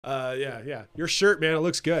Yeah. Your shirt, man, it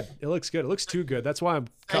looks good. It looks good. It looks too good. That's why I'm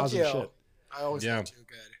causing shit. I always look too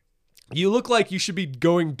good. You look like you should be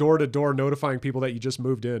going door to door notifying people that you just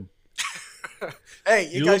moved in. Hey,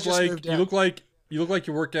 you guys just moved in. You look like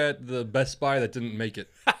you work at the Best Buy that didn't make it.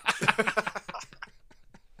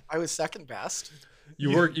 I was second best.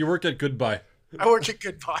 You work at Goodbye. I work at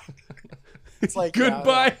Goodbye. It's like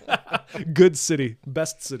Goodbye. Good city.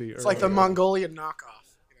 Best city. It's like the Mongolian knockoff.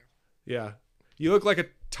 Yeah. You look like a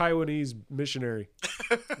Taiwanese missionary.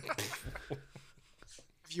 Have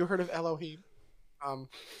you heard of Elohim?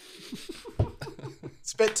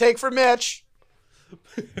 Spit take for Mitch.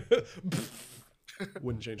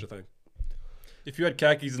 Wouldn't change a thing. If you had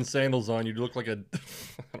khakis and sandals on, you'd look like a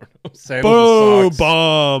I don't know, sandals with socks.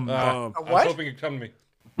 Bomb. I was hoping it'd come to me.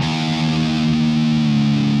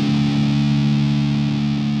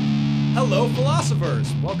 Hello,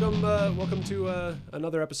 philosophers. Welcome to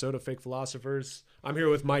another episode of Fake Philosophers. I'm here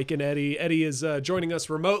with Mike and Eddie. Eddie is joining us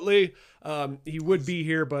remotely. He would be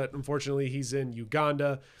here, but unfortunately, he's in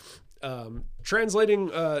Uganda,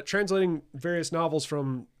 translating various novels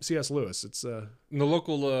from C.S. Lewis. It's And the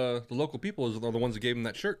local people are the ones that gave him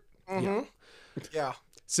that shirt. Mm-hmm. Yeah.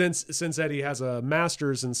 Since Eddie has a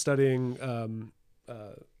master's in studying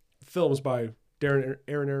films by Aaron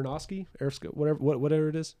Aronofsky, whatever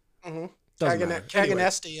it is. Mm-hmm.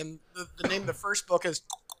 Kaganesti, and the name of the first book is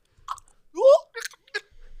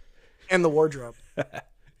and the Wardrobe.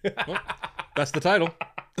 Well, that's the title.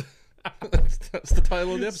 that's the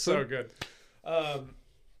title of the episode. So good.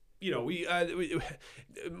 We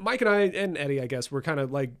Mike and I and Eddie, I guess, we're kind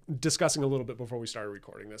of like discussing a little bit before we started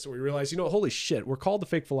recording this. So we realized, holy shit, we're called the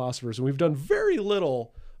Fake Philosophers, and we've done very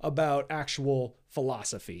little about actual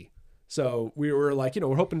philosophy. So we were like,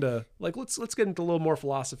 we're hoping to let's get into a little more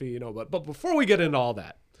philosophy, but before we get into all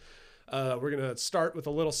that, we're going to start with a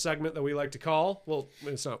little segment that we like to call, well,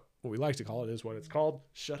 it's not what we like to call it, is what it's called.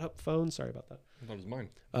 Shut up, phone. Sorry about that. That was mine.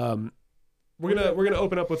 We're going to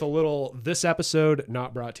open up with a little, this episode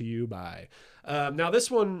not brought to you by. Now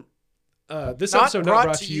this one, this episode not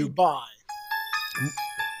brought to you by.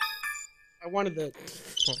 I wanted the,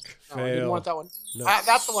 fail. I didn't want that one. No.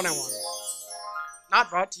 That's the one I wanted. Not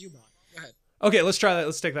brought to you by. Go ahead. Okay, let's try that.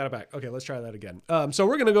 Let's take that back. Okay, let's try that again. So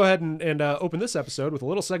we're going to go ahead and open this episode with a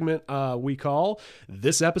little segment we call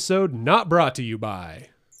This Episode Not Brought to You By.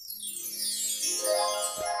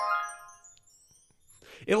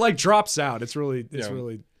 It drops out. It's really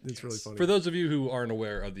funny. For those of you who aren't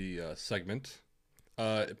aware of the segment,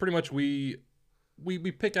 pretty much we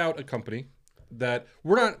pick out a company that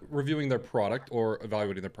we're not reviewing their product or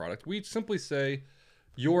evaluating their product. We simply say,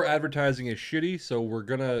 your advertising is shitty, so we're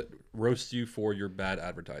gonna roast you for your bad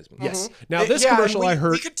advertisement. Yes. Mm-hmm. Now this commercial I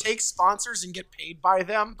heard. We could take sponsors and get paid by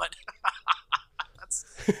them, but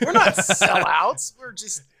we're not sellouts.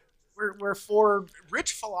 We're for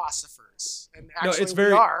rich philosophers, and actually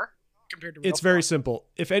we are compared to. It's very simple.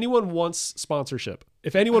 If anyone wants sponsorship,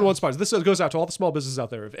 this goes out to all the small businesses out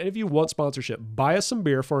there. If any of you want sponsorship, buy us some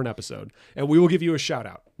beer for an episode, and we will give you a shout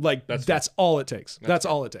out. That's all it takes. That's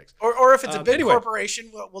all it takes. Or if it's a big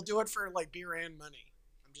corporation, we'll do it for beer and money.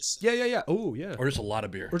 I'm just saying. Yeah. Oh yeah. Or just a lot of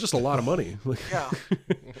beer. Or just a lot of money. Yeah.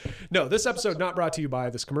 No, this episode not brought to you by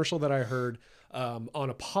this commercial that I heard on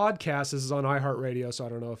a podcast. This is on iHeartRadio, so I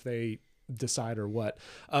don't know if they decide or what.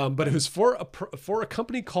 But it was for a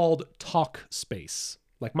company called Talkspace,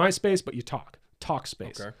 like MySpace, but you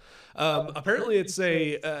Talkspace. Okay. Apparently, it's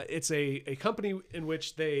a company in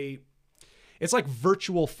which it's like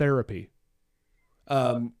virtual therapy.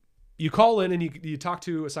 You call in and you talk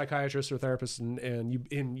to a psychiatrist or therapist,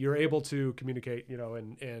 and you're able to communicate.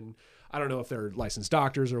 And I don't know if they're licensed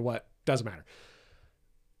doctors or what. Doesn't matter.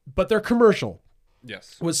 But their commercial.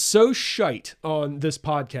 Yes. Was so shite on this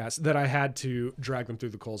podcast that I had to drag them through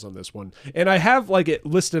the coals on this one. And I have it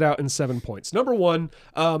listed out in 7 points. Number one,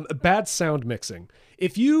 bad sound mixing.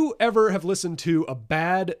 If you ever have listened to a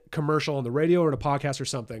bad commercial on the radio or in a podcast or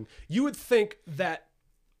something, you would think that,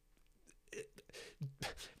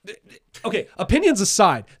 okay, opinions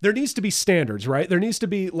aside, there needs to be standards, right? There needs to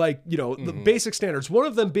be the basic standards. One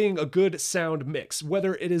of them being a good sound mix,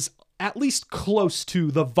 whether it is at least close to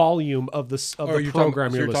the volume of the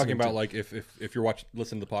program you're listening talking to. about if you're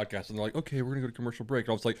listening to the podcast and they're like, okay, we're gonna go to commercial break. And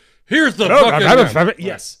I was like, here's the fucking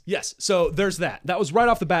yes. So there's that. That was right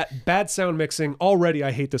off the bat. Bad sound mixing. Already, I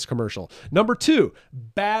hate this commercial. Number two,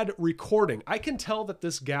 bad recording. I can tell that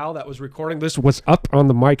this gal that was recording this was up on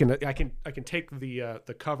the mic, and I can take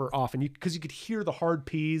the cover off, and because you could hear the hard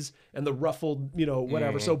P's and the ruffled,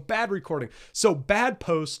 whatever. So bad recording. So bad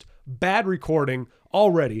post, bad recording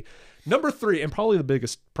already. Number three, and probably the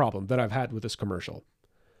biggest problem that I've had with this commercial,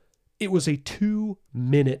 It was a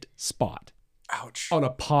 2-minute spot. Ouch. On a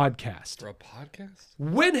podcast. For a podcast?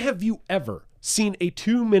 When have you ever seen a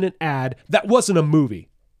 2-minute ad that wasn't a movie?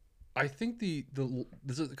 I think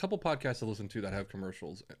there's a couple podcasts I listen to that have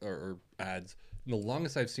commercials or ads. And the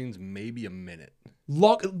longest I've seen is maybe a minute.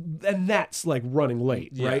 And that's like running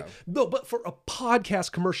late, right? No, but for a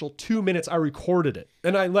podcast commercial, 2 minutes, I recorded it.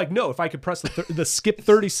 And I if I could press the skip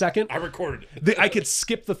 30-second. I recorded it. I could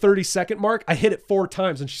skip the 30-second mark. I hit it 4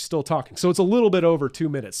 times and she's still talking. So it's a little bit over 2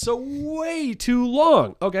 minutes. So way too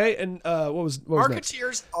long. Okay. And what was marketeers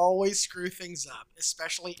next? always screw things up,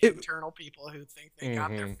 especially internal people who think they got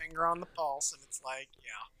their finger on the pulse. And it's like,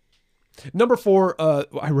 yeah. Number 4,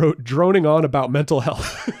 I wrote droning on about mental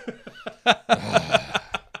health.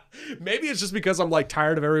 Maybe it's just because I'm like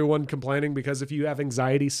tired of everyone complaining because if you have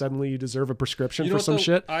anxiety, suddenly you deserve a prescription for some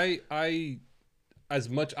shit. I, as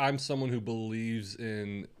much I'm someone who believes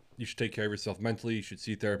in you should take care of yourself mentally, you should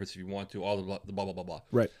see therapists if you want to, all the blah, blah, blah, blah.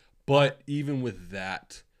 Right. But even with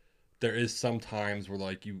that, there is some times where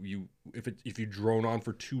like if you drone on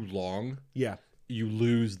for too long, you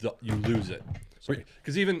lose it.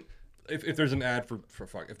 Because even if there's an ad for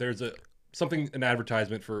if there's an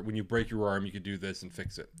advertisement for when you break your arm, you could do this and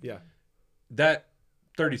fix it. Yeah. That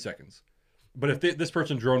 30 seconds. But if this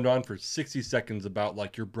person droned on for 60 seconds about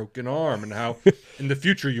like your broken arm and how in the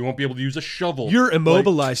future you won't be able to use a shovel. You're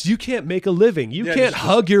immobilized. You can't make a living. You can't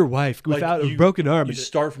hug your wife without a broken arm. You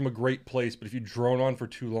start from a great place, but if you drone on for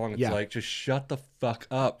too long, it's like, just shut the fuck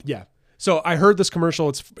up. Yeah. So I heard this commercial.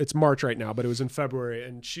 It's March right now, but it was in February.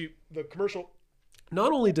 And the commercial,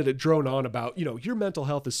 not only did it drone on about, your mental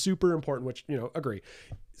health is super important, which, agree.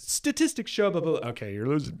 Statistics show, blah, blah, blah. Okay, you're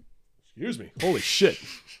losing. Excuse me. Holy shit.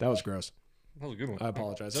 That was gross. That was a good one. I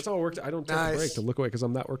apologize. That's how it worked. I don't take a break to look away because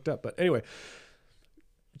I'm that worked up. But anyway,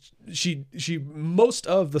 she most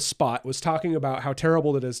of the spot was talking about how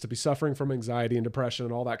terrible it is to be suffering from anxiety and depression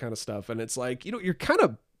and all that kind of stuff. And it's like, you're kind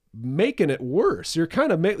of making it worse. You're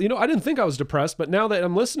kind of, I didn't think I was depressed, but now that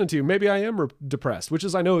I'm listening to you, maybe I am depressed, which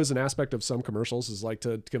is, I know is an aspect of some commercials is like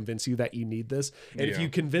to convince you that you need this. And if you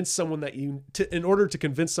convince someone that in order to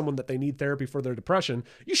convince someone that they need therapy for their depression,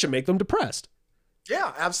 you should make them depressed.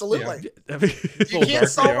 Yeah, absolutely. Yeah. You can't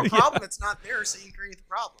solve a problem that's not there, so you create the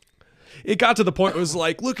problem. It got to the point where it was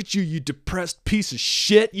like, look at you, you depressed piece of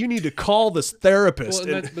shit. You need to call this therapist.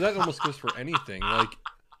 Well, but that almost goes for anything. Like,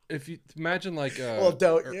 if you imagine like an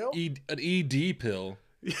ED pill,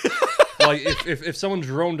 like if someone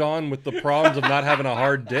droned on with the problems of not having a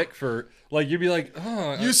hard dick for, like, you'd be like,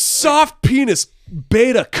 oh, you soft penis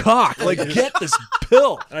beta cock, like get this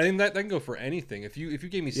pill. And I think that can go for anything. If you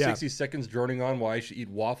gave me 60 seconds droning on why I should eat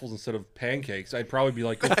waffles instead of pancakes, I'd probably be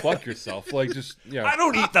like, go fuck yourself. Like, just I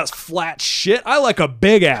don't eat that flat shit. I like a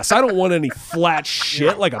big ass. I don't want any flat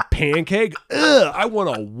shit like a pancake. Ugh, I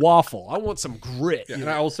want a waffle. I want some grit. Yeah, and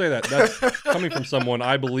I will say that's coming from someone.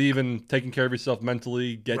 I believe in taking care of yourself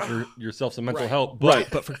mentally, get yourself some mental help.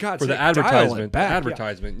 But for God's sake, the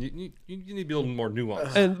advertisement, you need to be a little more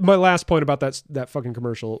nuanced. And my last point about that fucking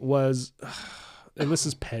commercial was, and this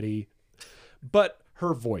is petty, but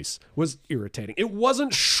her voice was irritating. It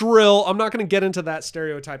wasn't shrill. I'm not going to get into that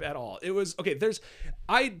stereotype at all. It was, okay,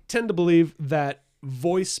 I tend to believe that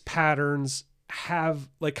voice patterns have,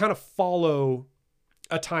 like, kind of follow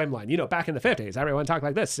a timeline. Back in the 50s, everyone talked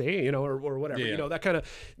like this, see, or whatever. Yeah. That kind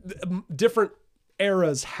of different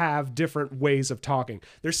eras have different ways of talking.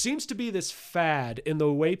 There seems to be this fad in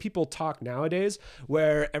the way people talk nowadays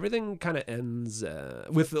where everything kind of ends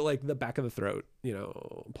with the back of the throat,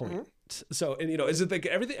 point. Mm-hmm. So, and is it like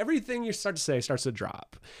everything you start to say starts to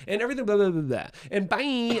drop and everything blah, blah, blah, blah, and bye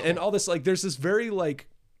and all this, like, there's this very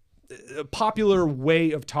popular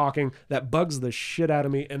way of talking that bugs the shit out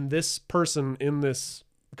of me. And this person in this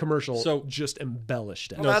commercial just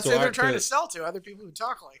embellished it. Well, that's who they're trying to sell to, other people who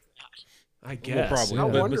talk like that. I guess. Well,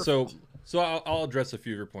 probably. So I'll address a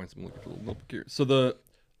few of your points. I'm looking a little curious. So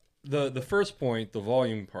the first point, the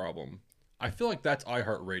volume problem, I feel like that's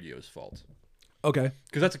iHeartRadio's fault. Okay.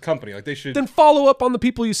 Because that's a company. Like, they should then follow up on the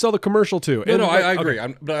people you sell the commercial to. No, I agree.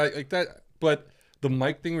 But the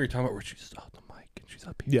mic thing where you're talking about where she's on the mic and she's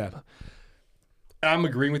up here. Yeah. I'm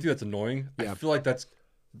agreeing with you. That's annoying. Yeah. I feel like that's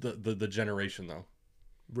the generation though.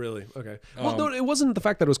 Really? Okay. Well, no, it wasn't the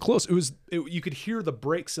fact that it was close. You could hear the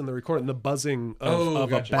breaks in the recording, the buzzing of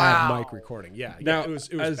gotcha. a bad mic recording. Yeah. Now, it was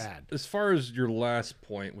bad. As far as your last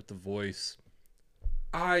point with the voice,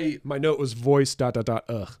 my note was voice ...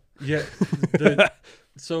 ugh. Yeah.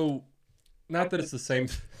 So, not that it's the same.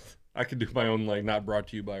 I could do my own, not brought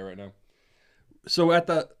to you by right now. So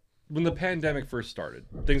when the pandemic first started,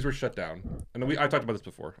 things were shut down. And I talked about this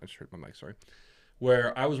before. I just heard my mic, sorry.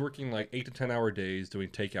 where I was working like 8 to 10 hour days doing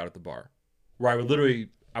takeout at the bar, where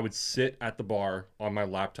I would sit at the bar on my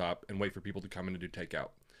laptop and wait for people to come in and do takeout.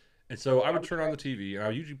 And so I would turn on the TV, and I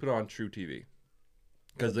would usually put on True TV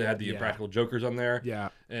because they had the Impractical Jokers on there. Yeah.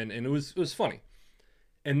 And it was funny.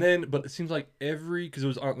 And then, but it seems like because it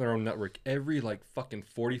was on their own network, every like fucking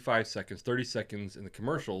 45 seconds, 30 seconds in the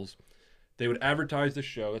commercials, they would advertise the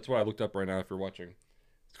show. That's what I looked up right now if you're watching.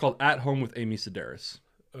 It's called At Home with Amy Sedaris.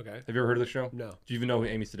 Okay. Have you ever heard of the show? No. Do you even know who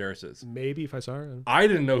Amy Sedaris is? Maybe if I saw her. I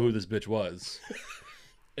didn't know who this bitch was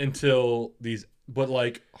until but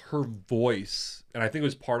like her voice, and I think it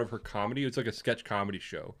was part of her comedy. It's like a sketch comedy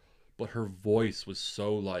show, but her voice was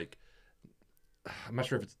so like, I'm not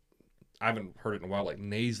sure if I haven't heard it in a while, like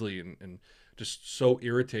nasally and just so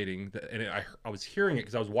irritating. I was hearing it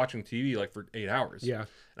because I was watching TV like for 8 hours. Yeah.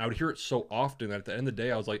 And I would hear it so often that at the end of the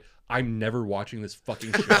day, I was like, I'm never watching this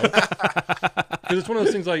fucking show. Because it's one of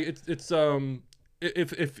those things like it's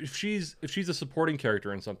if she's a supporting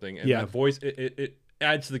character in something and that voice it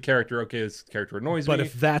adds to the character. Okay, this character annoys me. But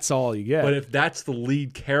if that's all you get. But if that's the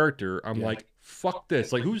lead character, I'm like, fuck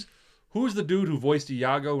this. Like who's the dude who voiced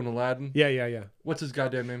Iago in Aladdin? Yeah. What's his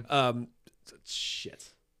goddamn name?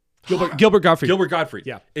 Shit. Gilbert Gottfried. Gilbert Gottfried.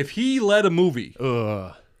 Yeah. If he led a movie.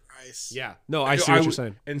 Nice. Yeah. No, I see what you're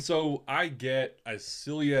saying. And so I get, as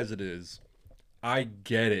silly as it is, I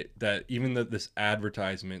get it that even this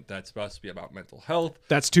advertisement that's supposed to be about mental health.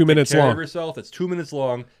 That's 2 minutes long. Take care long. of yourself. That's 2 minutes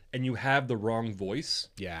long, and you have the wrong voice.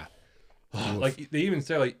 Yeah. Like they even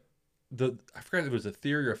say like I forgot if it was a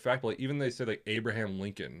theory or a fact, but like even they said like Abraham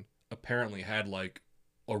Lincoln apparently had like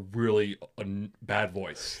a really bad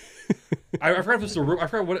voice. I forgot if this was I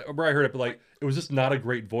forgot where I heard it, but like it was just not a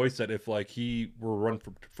great voice. That if like he were run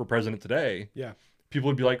for president today, people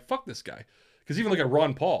would be like, "Fuck this guy." Because even like at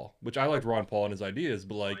Ron Paul, which I liked Ron Paul and his ideas,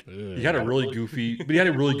 but like he had a really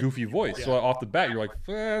goofy voice. So off the bat, you're like,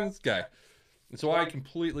 this guy. And so I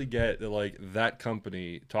completely get that like that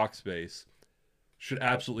company, Talkspace, should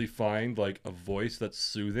absolutely find like a voice that's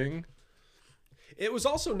soothing. It was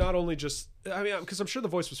also not only just, I mean, because I'm sure the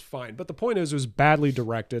voice was fine, but the point is it was badly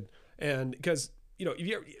directed. And because, you know,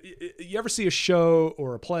 you ever see a show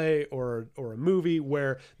or a play or a movie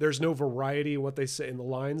where there's no variety in what they say in the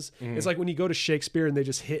lines? Mm-hmm. It's like when you go to Shakespeare and they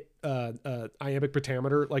just hit iambic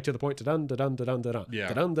pentameter, like to the point, da-dun, da-dun, da-dun, da-dun,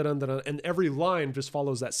 da-dun, da-dun, da-dun, and every line just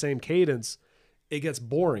follows that same cadence. It gets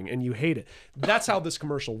boring and you hate it. That's how this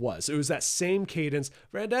commercial was. It was that same cadence,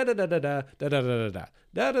 da da da da da da da da da da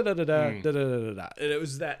da da da da da, and it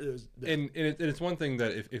was that. And it's one thing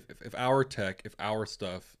that if our tech, if our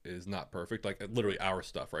stuff is not perfect, like literally our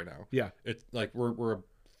stuff right now, it's like we're a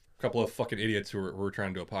couple of fucking idiots who are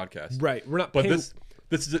trying to do a podcast, right? We're not, but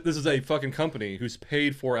this is a fucking company who's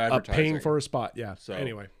paid for advertising, paying for a spot, So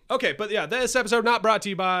anyway, okay, but yeah, this episode not brought to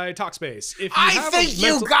you by Talkspace. If you I think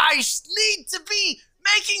you guys need to be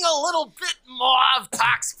making a little bit more of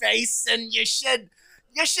Talkspace, and you should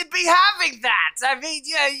be having that. I mean,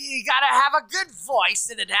 you gotta have a good voice,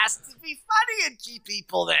 and it has to be funny and keep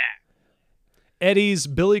people there. Eddie's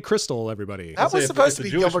Billy Crystal, everybody. That was supposed to be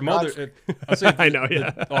Gilbert Gottfried. I know,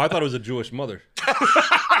 yeah. I thought it was a Jewish mother.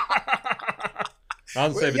 I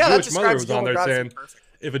was saying, if a Jewish mother was on there saying,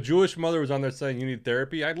 if a Jewish mother was on there saying you need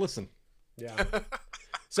therapy, I'd listen. Yeah.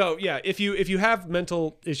 So yeah, if you have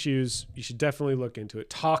mental issues, you should definitely look into it.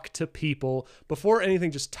 Talk to people before anything.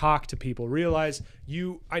 Just talk to people. Realize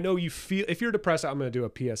I know you feel. If you're depressed, I'm going to do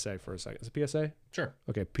a PSA for a second. Is it PSA? Sure.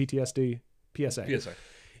 Okay. PTSD. PSA. PSA.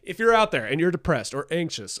 If you're out there and you're depressed or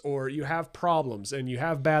anxious or you have problems and you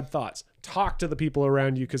have bad thoughts, talk to the people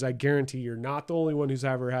around you, because I guarantee you're not the only one who's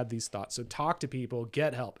ever had these thoughts. So talk to people,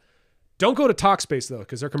 get help. Don't go to Talkspace though,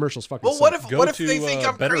 because their commercials fucking suck. Well, what if they think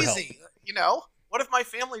I'm crazy? You know, what if my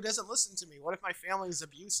family doesn't listen to me? What if my family is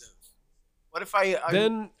abusive? What if I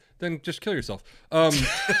then just kill yourself?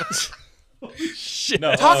 Shit.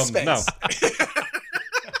 No, Talkspace. No.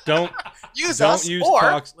 Don't use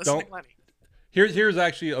Talks. Listen to Lenny. Here's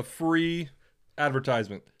actually a free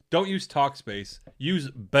advertisement. Don't use Talkspace. Use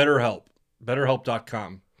BetterHelp.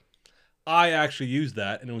 BetterHelp.com. I actually used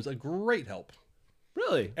that, and it was a great help.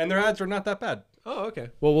 Really? And their ads are not that bad. Oh,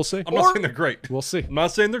 okay. Well, we'll see. I'm not saying they're great. We'll see. I'm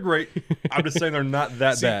not saying they're great. I'm just saying they're not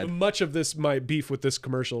that bad. Much of this, my beef with this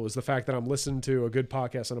commercial is the fact that I'm listening to a good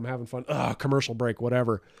podcast and I'm having fun. Commercial break,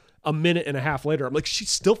 whatever. A minute and a half later, I'm like,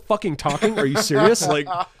 she's still fucking talking? Are you serious? Like...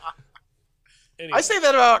 Anyway. I say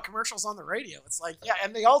that about commercials on the radio. It's like, yeah,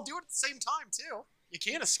 and they all do it at the same time, too. You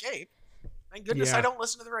can't escape. Thank goodness I don't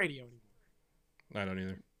listen to the radio anymore. I don't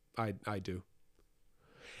either. I do.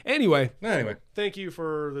 Anyway, Anyway, thank you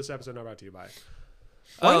for this episode. Not brought to you by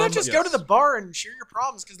Why not just go to the bar and share your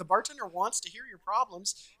problems? Because the bartender wants to hear your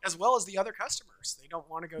problems as well as the other customers. They don't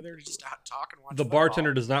want to go there to just talk and watch. The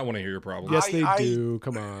bartender does not want to hear your problems. Yes, they do.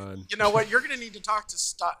 Come on. You know what? You're going to need to talk to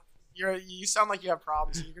You sound like you have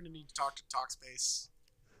problems, and you're going to need to talk to Talkspace.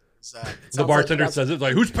 The bartender says it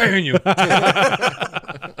like, who's paying you?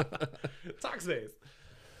 Talkspace.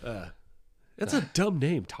 That's a dumb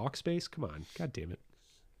name. Talkspace? Come on. God damn it.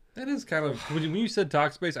 That is kind of when you said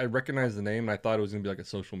Talkspace, I recognized the name and I thought it was gonna be like a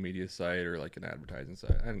social media site or like an advertising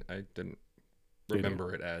site. I didn't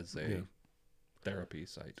remember it as a therapy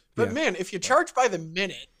site. But man, if you charge by the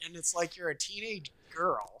minute and it's like you're a teenage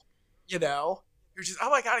girl, you know, you're just, oh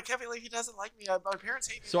my god, I can't believe he doesn't like me. My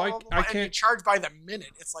parents hate me. So I can't. And you charge by the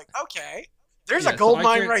minute. It's like, okay, there's a gold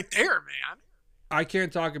mine right there, man. I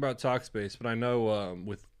can't talk about Talkspace, but I know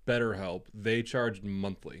with BetterHelp they charged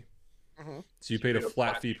monthly. Mm-hmm. So you paid a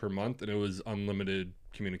flat fee per month, and it was unlimited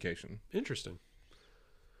communication. Interesting. I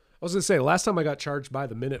was going to say, last time I got charged by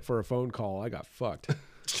the minute for a phone call, I got fucked.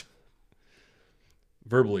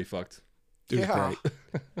 Verbally fucked. It was great.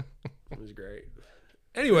 It was great.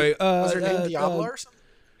 Anyway. Was her name Diablo or something?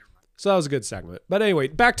 So that was a good segment. But anyway,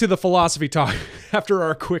 back to the philosophy talk after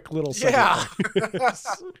our quick little segment.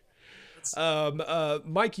 Yeah.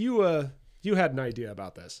 Mike, you had an idea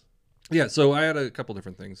about this. Yeah, so I had a couple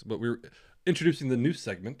different things, but we were introducing the new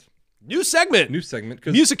segment. New segment.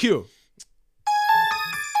 Music cue.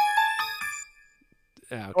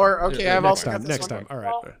 Yeah, okay. I've also got this next time. All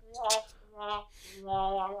right.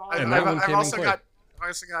 I've also got.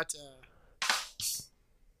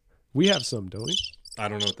 We have some, don't we? I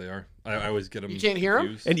don't know what they are. I always get them. You can't hear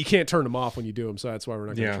them, and you can't turn them off when you do them. So that's why we're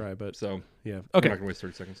not going to try. But so yeah, okay. We're not going to waste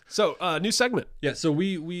 30 seconds. So new segment. Yeah. So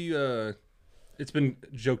we it's been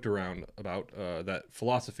joked around about that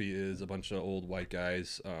philosophy is a bunch of old white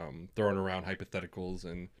guys throwing around hypotheticals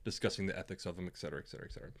and discussing the ethics of them, et cetera, et cetera,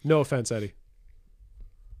 et cetera. No offense, Eddie.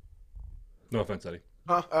 No offense, Eddie.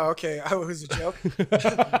 Oh, okay. Oh, it was a joke.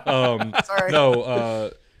 Sorry.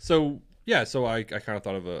 No. So I kind of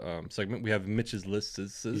thought of a segment. We have Mitch's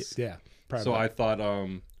lists. Yeah. So I thought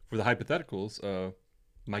for the hypotheticals,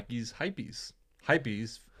 Mikey's hypees.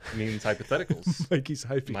 Hypees means hypotheticals. Mikey's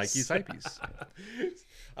hypees.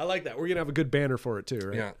 I like that. We're gonna have a good banner for it too,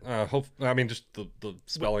 right? Yeah. Just the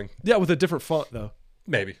spelling. Yeah, with a different font though.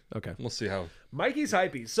 Maybe. Okay. We'll see how. Mikey's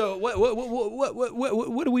hypees. So what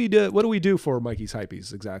do we do? What do we do for Mikey's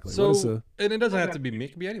hypees exactly? So and it doesn't have to be me.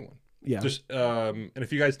 It can be anyone. Yeah. Just and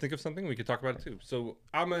if you guys think of something, we could talk about it too. So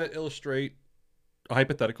I'm gonna illustrate a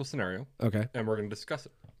hypothetical scenario. Okay. And we're gonna discuss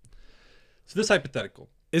it. So this hypothetical.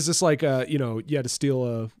 Is this like you had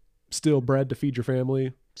to steal bread to feed your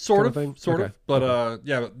family? Sort of. Okay. But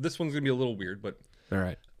this one's gonna be a little weird, but all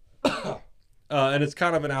right. And it's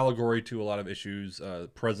kind of an allegory to a lot of issues,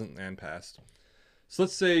 present and past. So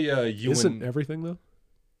let's say you Isn't everything though?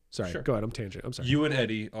 Sorry, Sure. Go ahead. I'm tangent. I'm sorry. You and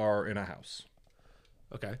Eddie are in a house.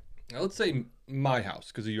 Okay. Now let's say my house,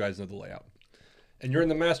 because you guys know the layout. And you're in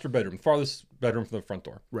the master bedroom, farthest bedroom from the front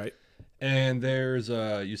door. Right. And there's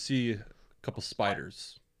you see a couple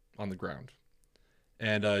spiders on the ground.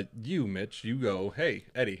 And you, Mitch, you go, hey,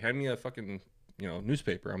 Eddie, hand me a fucking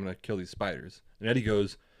newspaper. I'm gonna kill these spiders. And Eddie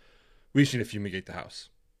goes, we just need to fumigate the house.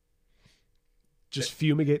 Just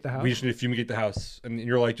fumigate the house? We just need to fumigate the house. And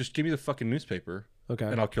you're like, just give me the fucking newspaper. Okay.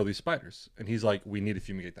 And I'll kill these spiders. And he's like, we need to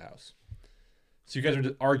fumigate the house. So you guys are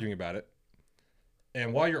just arguing about it.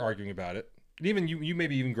 And while you're arguing about it, and even you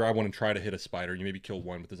maybe even grab one and try to hit a spider. You maybe kill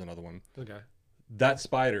one, but there's another one. Okay. That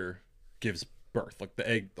spider gives birth. Like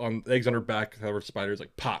the eggs on her back, however, spiders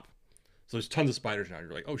like pop. So there's tons of spiders now.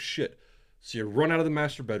 You're like, oh shit. So you run out of the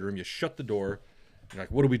master bedroom, you shut the door. You're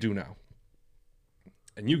like, what do we do now?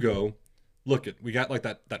 And you go, look, we got like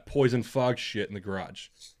that poison fog shit in the garage.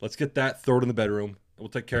 Let's get that, throw it in the bedroom, and we'll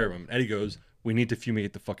take care of him. Eddie goes, we need to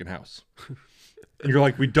fumigate the fucking house. And you're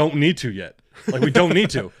like, we don't need to yet. Like, we don't need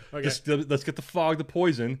to. Okay. Just let's get the fog, the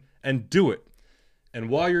poison, and do it. And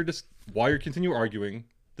while you're continue arguing,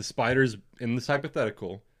 the spiders in this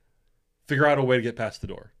hypothetical figure out a way to get past the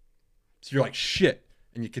door. So you're like, shit,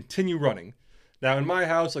 and you continue running. Now, in my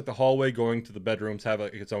house, like the hallway going to the bedrooms have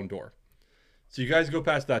its own door. So you guys go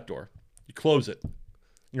past that door. You close it.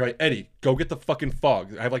 You're like, Eddie, go get the fucking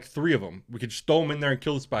fog. I have like 3 of them. We could just throw them in there and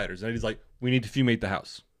kill the spiders. And Eddie's like, we need to fumigate the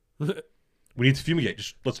house. We need to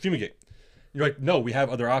fumigate. Let's fumigate. You're like, no, we have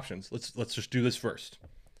other options. Let's just do this first.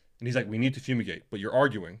 And he's like, we need to fumigate. But you're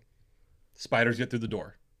arguing. Spiders get through the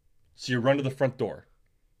door. So you run to the front door.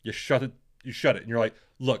 You shut it. And you're like,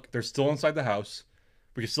 look, they're still inside the house.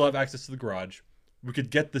 We can still have access to the garage. We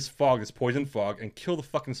could get this fog, this poison fog, and kill the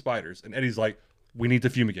fucking spiders. And Eddie's like, we need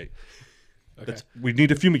to fumigate. Okay. We need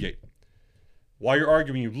to fumigate. While you're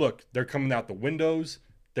arguing, you look. They're coming out the windows.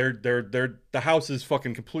 The house is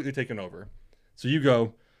fucking completely taken over. So you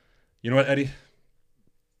go, you know what, Eddie?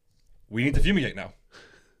 We need to fumigate now.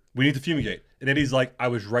 We need to fumigate. And Eddie's like, I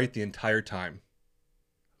was right the entire time.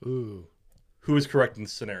 Ooh. Who is correct in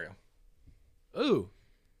this scenario? Ooh.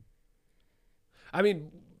 I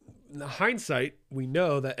mean, in hindsight, we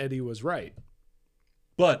know that Eddie was right.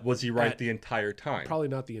 But was he right the entire time? Probably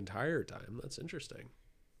not the entire time. That's interesting.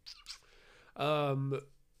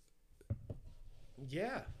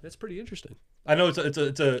 Yeah, that's pretty interesting. I know it's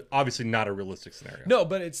a obviously not a realistic scenario. No,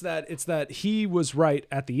 but it's that he was right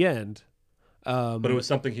at the end. But it was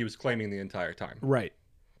something he was claiming the entire time. Right.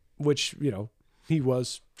 Which, he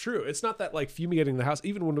was true. It's not that like fumigating the house,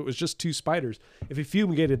 even when it was just 2 spiders, if he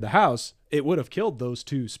fumigated the house, it would have killed those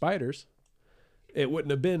 2 spiders. It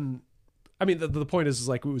wouldn't have been, I mean, the point is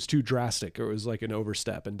like it was too drastic, or it was like an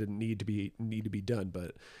overstep and didn't need to be done,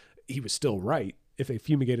 but he was still right. If they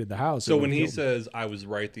fumigated the house. So when he says I was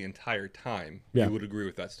right the entire time, you would agree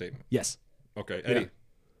with that statement? Yes. Okay, Eddie.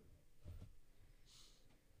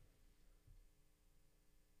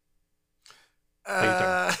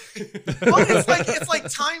 Well, it's like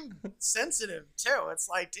time sensitive too. It's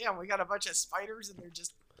like, damn, we got a bunch of spiders and they're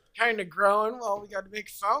just kind of growing. Well, we got to make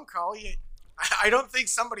a phone call. I don't think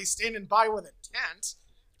somebody's standing by with a tent.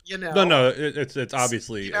 No, it's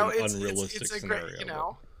obviously an unrealistic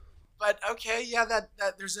scenario. But okay, yeah, that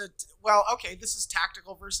there's okay, this is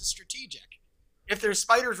tactical versus strategic. If there's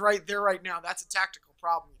spiders right there right now, that's a tactical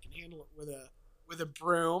problem. You can handle it with a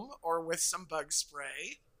broom or with some bug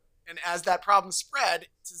spray. And as that problem spread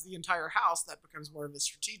to the entire house, that becomes more of a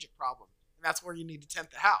strategic problem. And that's where you need to tent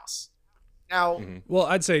the house. Now, well,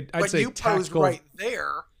 I'd say you posed tactical right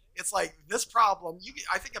there. It's like this problem.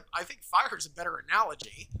 I think fire is a better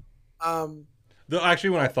analogy. Actually,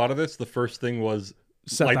 when I thought of this, the first thing was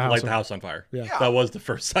light the house on fire. Yeah. That was the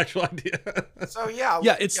first actual idea. So yeah,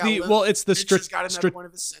 it's the got one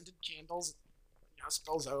of his scented candles.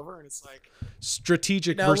 Spills over, and it's like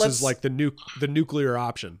strategic versus like the nuclear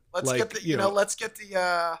option. Let's like, get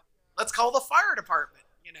the let's call the fire department.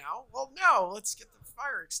 Well, no, let's get the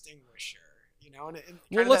fire extinguisher.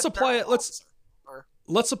 And let's apply it.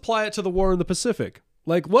 Let's apply it to the war in the Pacific.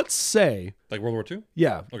 Like, let's say like World War II.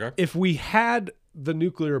 Yeah. Okay. If we had the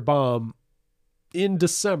nuclear bomb in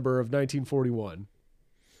December of 1941,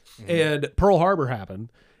 and Pearl Harbor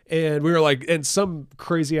happened. And we were like, and some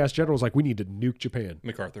crazy ass general was like, we need to nuke Japan.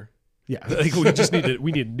 MacArthur. Yeah, like we just need to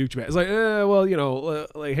nuke Japan. It's like,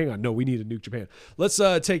 like hang on, no, we need to nuke Japan. Let's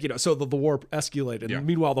take so the war escalated. And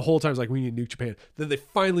meanwhile, the whole time it's like we need to nuke Japan. Then they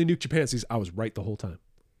finally nuked Japan. So I was right the whole time.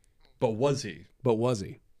 But was he?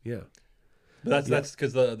 Yeah. But that's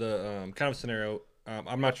because the kind of scenario.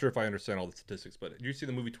 I'm not sure if I understand all the statistics, but did you see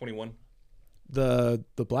the movie 21? The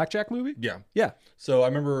Blackjack movie? Yeah. So I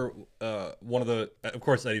remember one of of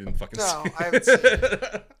course Eddie didn't fucking see I haven't seen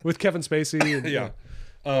it. With Kevin Spacey. And, yeah.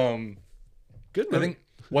 Good movie. I think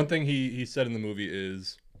one thing he said in the movie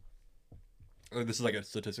is, this is like a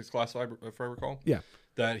statistics class if I recall. Yeah.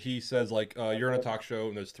 That he says like, you're in a talk show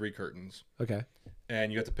and there's 3 curtains. Okay.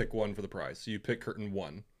 And you have to pick one for the prize. So you pick curtain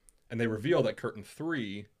 1. And they reveal that curtain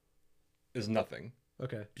 3 is nothing.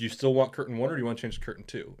 Okay. Do you still want curtain 1 or do you want to change to curtain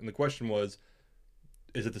 2? And the question was,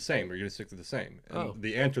 is it the same? Or are you going to stick to the same? And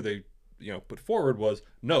the answer they put forward was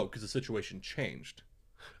no, because the situation changed.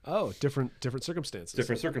 Oh, different circumstances.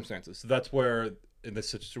 Different circumstances. So that's where, in this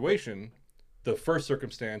situation, the first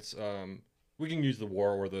circumstance, we can use the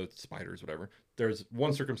war or the spiders, whatever. There's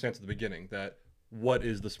one circumstance at the beginning that what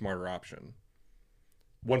is the smarter option?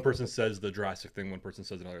 One person says the drastic thing, one person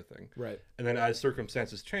says another thing. Right. And then as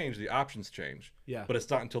circumstances change, the options change. Yeah. But it's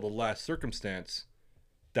not until the last circumstance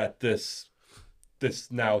that this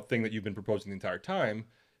now thing that you've been proposing the entire time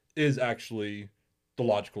is actually the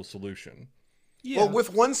logical solution. Yeah. Well,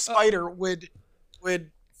 with one spider, would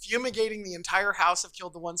fumigating the entire house have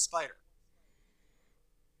killed the one spider?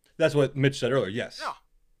 That's what Mitch said earlier, yes. Yeah.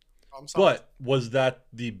 But was that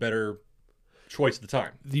the better choice at the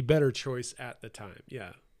time? The better choice at the time,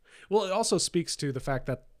 yeah. Well, it also speaks to the fact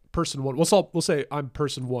that person 1, we'll say I'm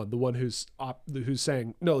person 1, the one who's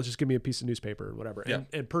saying, no, just give me a piece of newspaper or whatever. Yeah.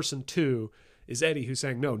 And person 2 is Eddie, who's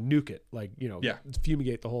saying, no, nuke it. Like,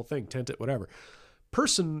 fumigate the whole thing, tent it, whatever.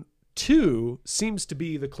 Person 2 seems to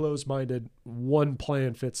be the closed-minded, one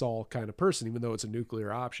plan fits all kind of person, even though it's a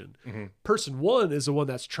nuclear option. Mm-hmm. Person 1 is the one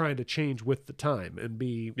that's trying to change with the time and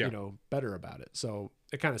be, better about it. So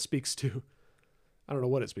it kind of speaks to, I don't know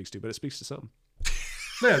what it speaks to, but it speaks to something.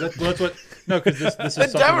 Yeah, that's what. No, because this is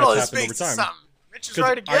something definitely that's happened over time. Mitch is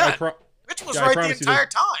right again. Mitch was right the entire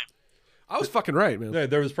time. I was fucking right, man. Yeah,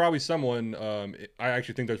 there was probably someone. I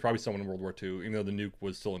actually think there's probably someone in World War II, even though the nuke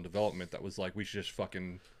was still in development, that was like, we should just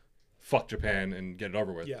fucking fuck Japan and get it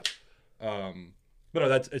over with. Yeah. But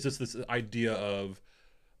no, it's just this idea of,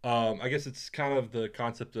 I guess it's kind of the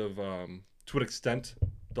concept of, to an extent,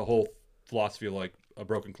 the whole philosophy of like a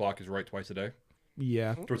broken clock is right twice a day.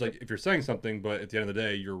 Yeah. Towards like, if you're saying something, but at the end of the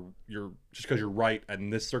day, you're just because you're right in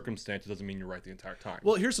this circumstance, it doesn't mean you're right the entire time.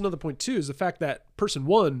 Well, here's another point too: is the fact that person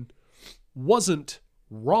one wasn't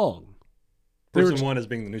wrong. Person one is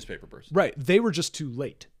being the newspaper person. Right. They were just too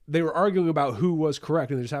late. They were arguing about who was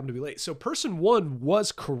correct, and they just happened to be late. So person one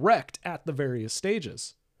was correct at the various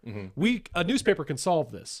stages. A newspaper can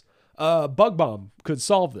solve this. Bug bomb could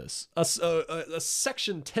solve this. A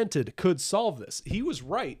section tented could solve this. He was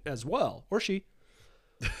right as well, or she.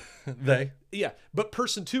 They. Yeah, but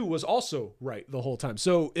person two was also right the whole time.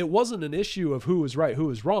 So it wasn't an issue of who was right, who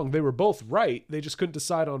was wrong. They were both right. They just couldn't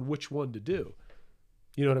decide on which one to do.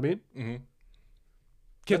 You know what I mean? Mm-hmm.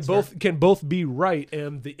 Can both be right,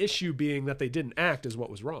 and the issue being that they didn't act is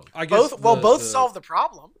what was wrong. I guess both solved the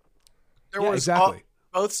problem. Exactly.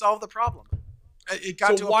 Both solved the problem. It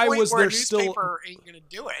got to a point where a newspaper ain't going to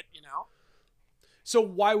do it, you know? So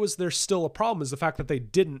why was there still a problem is the fact that they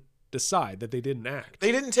didn't decide, that they didn't act.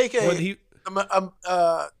 They didn't take a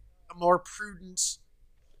more prudent,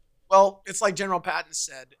 well, it's like General Patton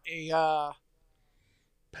said, a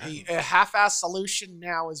half-assed solution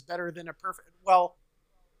now is better than a perfect,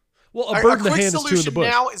 a bird in the hand is two in the solution bush.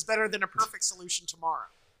 now is better than a perfect solution tomorrow.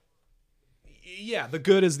 Yeah, the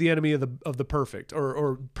good is the enemy of the perfect,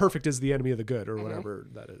 or perfect is the enemy of the good, or whatever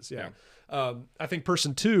that is. Yeah. I think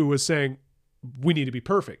person two was saying, we need to be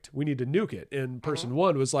perfect. We need to nuke it. And person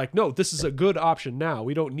one was like, no, this is a good option now.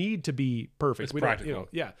 We don't need to be perfect. It's practical.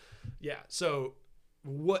 Don't, yeah. So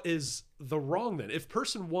what is the wrong then? If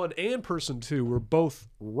person one and person two were both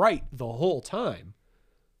right the whole time,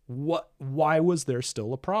 why was there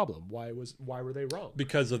still a problem? Why were they wrong?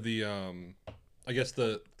 Because of the, I guess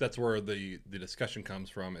that's where the discussion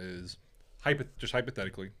comes from is just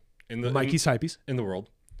hypothetically Mikey's hypees in the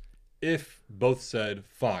world, if both said,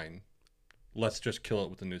 fine, let's just kill it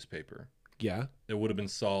with the newspaper. Yeah. It would have been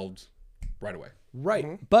solved right away. Right.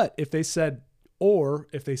 Mm-hmm. But if they said,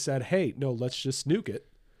 hey, no, let's just nuke it.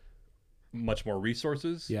 Much more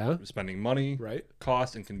resources. Yeah. Spending money. Right.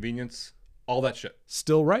 Cost, inconvenience, all that shit.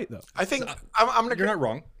 Still right, though. I think I'm going to... You're not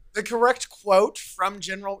wrong. The correct quote from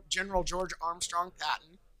General George Armstrong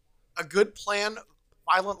Patton, a good plan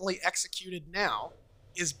violently executed now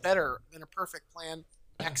is better than a perfect plan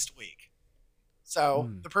next week. So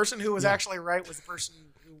the person who was actually right was the person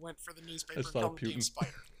who went for the newspaper and killed the damn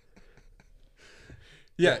spider.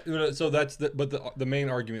 Yeah, so that's but the main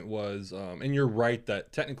argument was, and you're right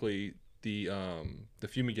that technically the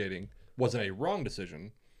fumigating wasn't a wrong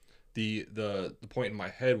decision. The point in my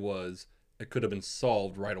head was it could have been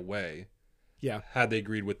solved right away. Yeah, had they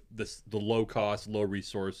agreed with the low cost, low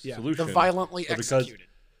resource solution. The violently executed.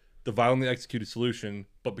 The violently executed solution,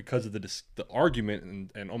 but because of the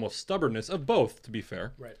argument and almost stubbornness of both, to be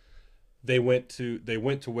fair, right? They went to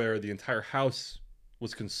where the entire house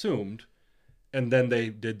was consumed, and then they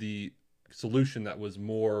did the solution that was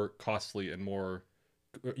more costly and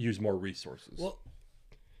used more resources. Well,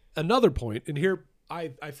 another point, and here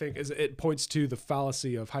I think is it points to the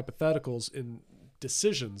fallacy of hypotheticals in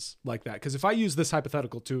decisions like that. Because if I use this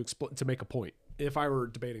hypothetical to make a point, if I were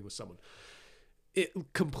debating with someone, it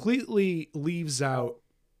completely leaves out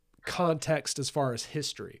context as far as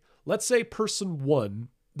history. Let's say person one,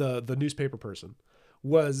 the newspaper person,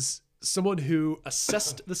 was someone who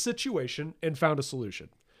assessed the situation and found a solution.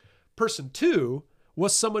 Person two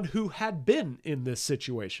was someone who had been in this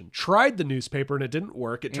situation, tried the newspaper and it didn't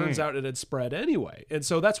work. It turns out it had spread anyway. And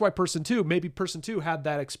so that's why person two had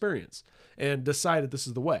that experience and decided this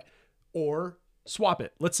is the way. Or swap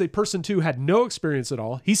it. Let's say person two had no experience at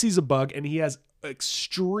all. He sees a bug and he has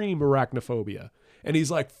extreme arachnophobia. And he's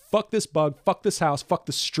like, fuck this bug, fuck this house, fuck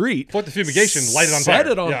the street. Fuck the fumigation, light it on fire. Set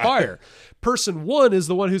it on fire. Person one is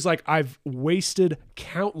the one who's like, I've wasted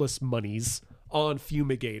countless monies on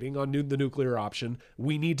fumigating, on the nuclear option.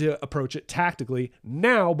 We need to approach it tactically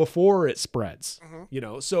now before it spreads.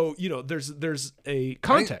 So there's a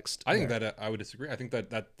context. I think that I would disagree. I think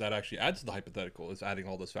that actually adds to the hypothetical, is adding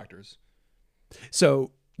all those factors.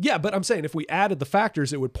 So yeah, but I'm saying if we added the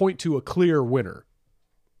factors, it would point to a clear winner.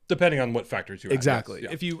 Depending on what factors you add. Exactly.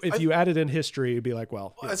 Yes. If you added in history, it'd be like,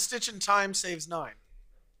 a stitch in time saves 9.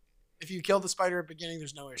 If you kill the spider at the beginning,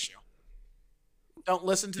 there's no issue. Don't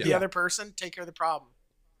listen to the other person. Take care of the problem.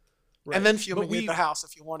 Right. And then fumigate the house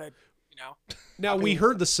if you want to Now we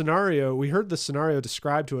heard the scenario. We heard the scenario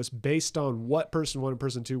described to us based on what person 1 and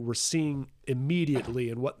person 2 were seeing immediately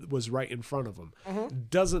and what was right in front of them.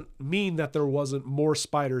 Doesn't mean that there wasn't more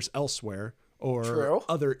spiders elsewhere or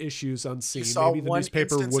other issues unseen. You saw maybe the one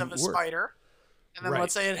newspaper instance wouldn't of a work. spider, and then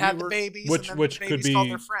let's say it had the babies, which and then the could babies be called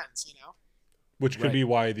their friends. Which could be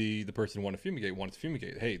why the person wanted to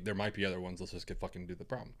fumigate. Hey, there might be other ones. Let's just get fucking do the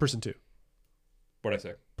problem. Person 2. What'd I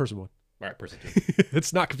say? Person 1. All right, person 2.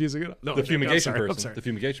 It's not confusing at all. No, the fumigation I'm person. sorry. The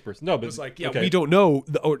fumigation person. No, but it's like, we don't know.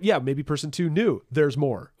 Maybe person 2 knew there's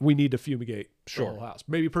more. We need to fumigate the whole house.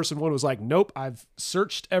 Maybe person 1 was like, nope, I've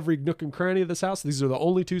searched every nook and cranny of this house. These are the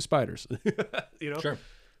only 2 spiders. Sure.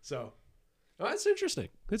 So that's interesting.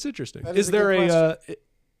 It's interesting. That is a good question.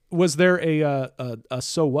 Was there a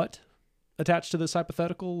so what attached to this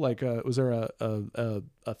hypothetical? Like, was there a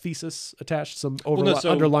thesis attached, some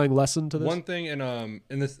underlying lesson to this? One thing, and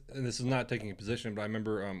this is not taking a position, but I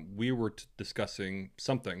remember we were discussing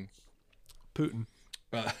something. Putin.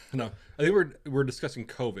 No, I think we're discussing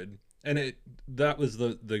COVID, and that was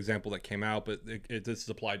the example that came out, but this is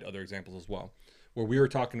applied to other examples as well, where we were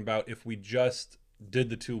talking about if we just did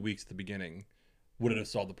the 2 weeks at the beginning, would it have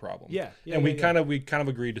solved the problem? Yeah. And we kind of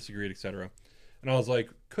agreed, disagreed, etc. And I was like,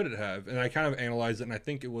 could it have? And I kind of analyzed it, and I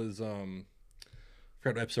think it was I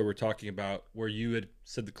forgot what episode we're talking about, where you had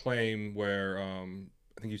said the claim where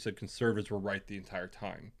I think you said conservatives were right the entire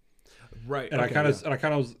time. Right. And I kind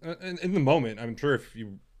of was in the moment. I'm sure if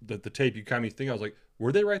the tape, you kind of think, I was like,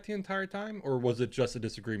 were they right the entire time, or was it just a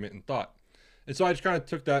disagreement in thought? And so I just kind of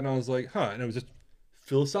took that and I was like, and it was just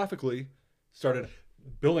philosophically started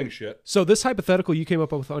building shit. So this hypothetical you came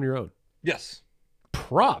up with on your own? Yes.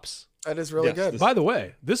 Props. That is really good. By the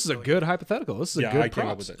way, this is a good hypothetical. This is a good came props.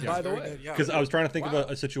 up with it. By the way, because I was trying to think of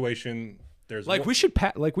a situation. There's we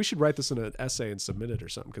should write this in an essay and submit it or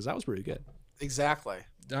something, because that was pretty good. Exactly.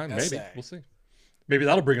 Maybe we'll see. Maybe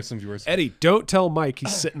that'll bring us some viewers. Eddie, don't tell Mike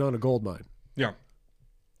he's sitting on a gold mine. Yeah.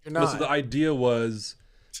 You're not. So the idea was,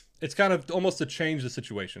 it's kind of almost to change the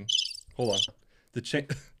situation. Hold on. The change.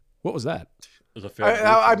 What was that? It was a fair.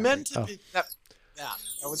 I meant to be that. That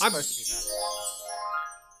was supposed to be that.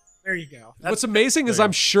 There you go. What's amazing is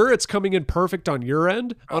I'm sure it's coming in perfect on your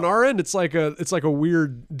end. On our end, it's like a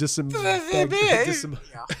weird Yeah, it's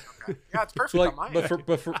perfect on my end.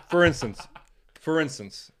 But for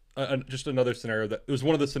instance, just another scenario that it was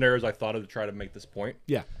one of the scenarios I thought of to try to make this point.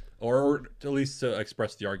 Yeah. Or at least to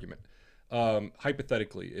express the argument.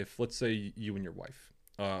 Hypothetically, if let's say you and your wife,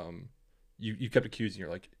 you kept accusing her,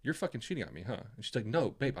 like, you're fucking cheating on me, huh? And she's like,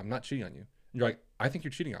 no, babe, I'm not cheating on you. And you're like, I think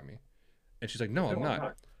you're cheating on me. And she's like, no, I'm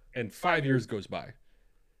not. And 5 years goes by,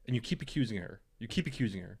 and you keep accusing her.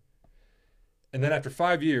 And then after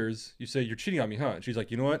 5 years, you say, you're cheating on me, huh? And she's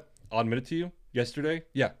like, you know what? I'll admit it to you. Yesterday,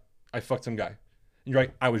 yeah, I fucked some guy. And you're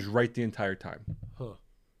like, I was right the entire time. Huh.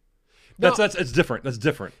 It's different. That's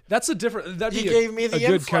different. That's a different. That'd He be gave me the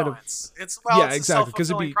good influence. kind of. It's exactly, because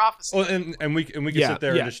it'd be prophecy. Well, and we can sit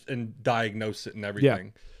there and diagnose it and everything.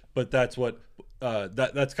 Yeah. But that's what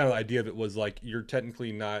that's kind of the idea of it, was like, you're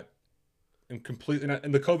technically not. And completely,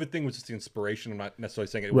 and the COVID thing was just the inspiration. I'm not necessarily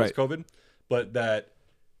saying it was COVID, but that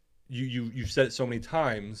you said it so many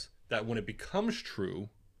times that when it becomes true,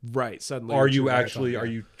 suddenly are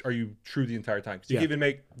you true the entire time? Because you can even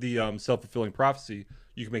make the self-fulfilling prophecy.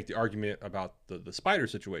 You can make the argument about the spider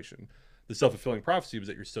situation. The self-fulfilling prophecy was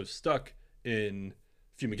that you're so stuck in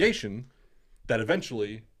fumigation that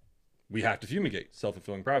eventually we have to fumigate.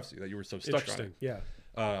 Self-fulfilling prophecy, that you were so stuck on it. Yeah.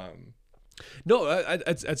 No,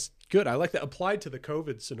 that's good. I like that applied to the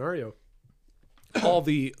COVID scenario. All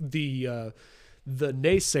the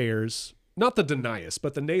naysayers, not the deniers,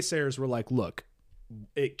 but the naysayers were like, look,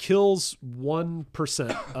 it kills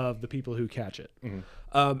 1% of the people who catch it.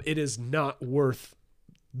 Mm-hmm. It is not worth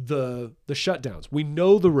the shutdowns. We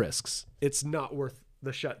know the risks. It's not worth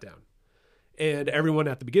the shutdown. And everyone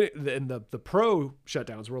at the beginning, and the pro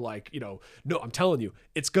shutdowns were like, no, I'm telling you,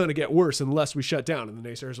 it's going to get worse unless we shut down. And the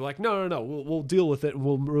naysayers were like, no, we'll deal with it and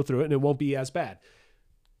we'll move through it and it won't be as bad.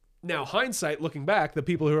 Now, hindsight, looking back, the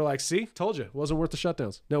people who are like, see, told you, it wasn't worth the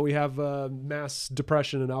shutdowns. No, we have mass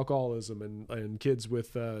depression and alcoholism and kids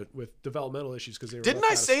with developmental issues because they were. Didn't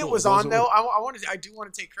I say it was on though? I do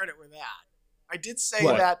want to take credit with that. I did say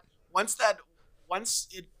that once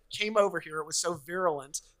it came over here, it was so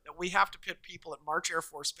virulent that we have to put people at March Air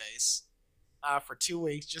Force Base for 2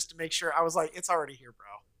 weeks just to make sure. I was like, it's already here, bro.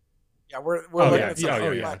 Yeah, we're looking at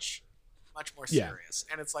something much more serious.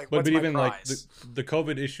 And it's like, but what's my even prize? like the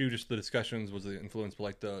COVID issue, just the discussions was the influence, but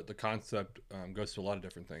like the concept goes to a lot of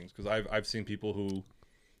different things. Because I've seen people who,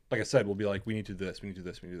 like I said, will be like, we need to do this, we need to do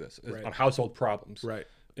this, we need to do this on household problems, right?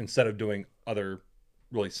 Instead of doing other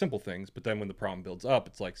really simple things, but then when the problem builds up,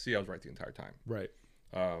 it's like, see, I was right the entire time. Right.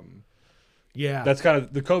 Yeah, that's kind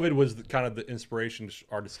of the COVID was kind of the inspiration to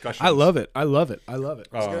our discussion. I love it. I love it. I love it.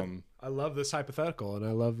 I love this hypothetical, and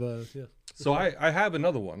I love So I have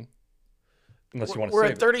another one. Unless you want to we're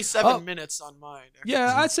save at 37 minutes on mine. Actually.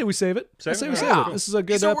 Yeah, I'd say we save it. Save We it? save Yeah. it. This is a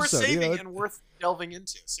good These are episode. worth saving and worth delving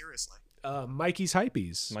into. Seriously. Mikey's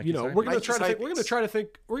hypees. Mikey's hypees. We're gonna Mikey's try to think. hypees.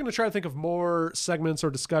 We're gonna try to think of more segments or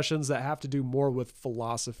discussions that have to do more with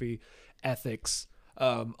philosophy, ethics,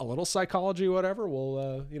 a little psychology, whatever.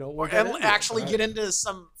 We'll get into actually it. get into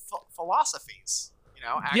some philosophies.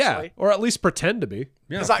 Actually. Yeah, or at least pretend to be.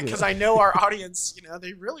 Yeah. Because I know our audience,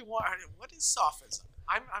 they really want. What is sophism?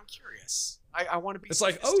 I'm curious. I want to be. It's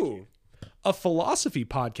like, sophisticated. a philosophy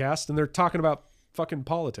podcast, and they're talking about fucking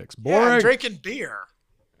politics. Yeah, Boring. I'm drinking beer.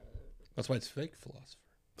 That's why it's fake philosophy.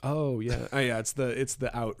 Oh yeah, yeah. It's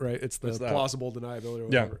the out, right? It's the plausible deniability or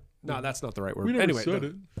whatever. Yeah. No, that's not the right word. We never Anyway, said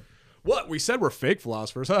it. What we said we're fake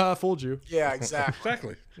philosophers. I fooled you. Yeah, exactly.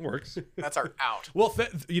 Exactly. It works. That's our out. Well,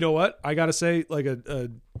 you know what? I gotta say, like a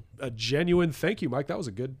genuine thank you, Mike. That was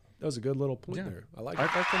a good little point there. I like it.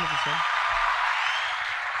 I've done it before.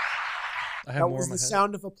 I have That more was in my the head.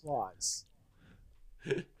 sound of applause.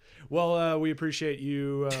 Well, we appreciate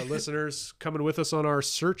you listeners coming with us on our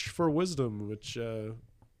search for wisdom, which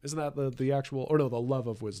isn't that the actual, or no, the love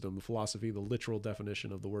of wisdom, the philosophy, the literal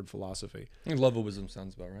definition of the word philosophy. I think love of wisdom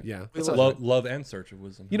sounds about right. Yeah, It's love and search of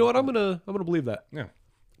wisdom. You know what? I'm gonna believe that. Yeah.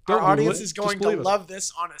 Our Don't audience Google it, is just going to believe it. love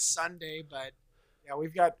this on a Sunday, but yeah,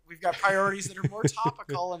 we've got priorities that are more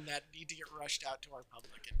topical and that need to get rushed out to our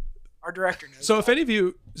public. And our director knows. So that. if any of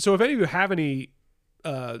you have any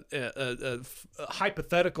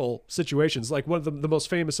hypothetical situations, like one of the most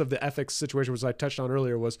famous of the ethics situations I touched on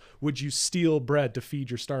earlier was, would you steal bread to feed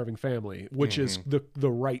your starving family, which is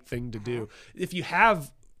the right thing to do. If you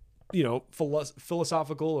have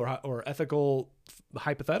philosophical or ethical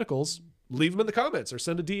hypotheticals, leave them in the comments or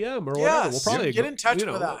send a DM or whatever. Yes, We'll probably get in touch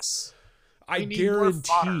with us. I need more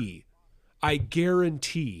fodder.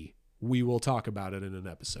 guarantee we will talk about it in an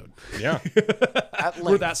episode. Yeah.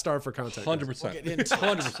 We're that starved for content. 100%. We'll get into it.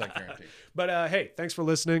 100% guaranteed. But hey, thanks for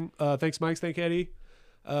listening. Thanks, Mike. Thank Eddie.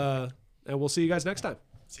 And we'll see you guys next time.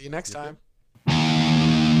 See you next time.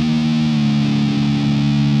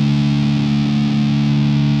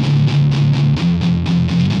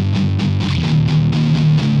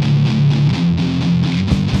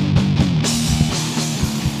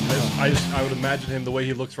 I would imagine him the way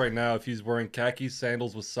he looks right now if he's wearing khakis,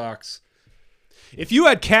 sandals with socks. If you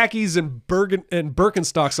had khakis and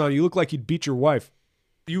Birkenstocks on, you look like you'd beat your wife.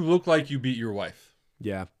 You look like you beat your wife.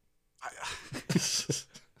 Yeah.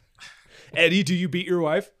 Eddie, do you beat your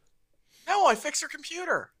wife? No, I fixed her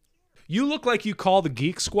computer. You look like you call the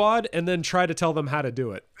Geek Squad and then try to tell them how to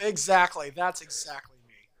do it. Exactly. That's exactly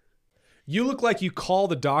me. You look like you call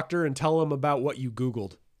the doctor and tell them about what you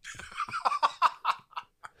Googled.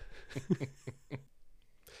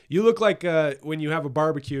 You look like when you have a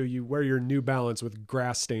barbecue, you wear your New Balance with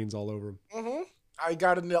grass stains all over them. Mm-hmm. I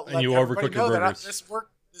got to let And you everybody overcook your know that burgers.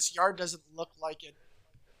 this yard doesn't look like it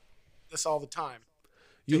this all the time.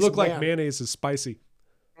 You Takes look a like man. mayonnaise is spicy.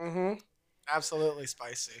 Mm-hmm. Absolutely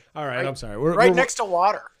spicy. All right, Right- I'm sorry. Right next to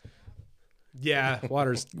water. Yeah,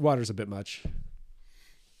 water's a bit much.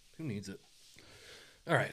 Who needs it? All right.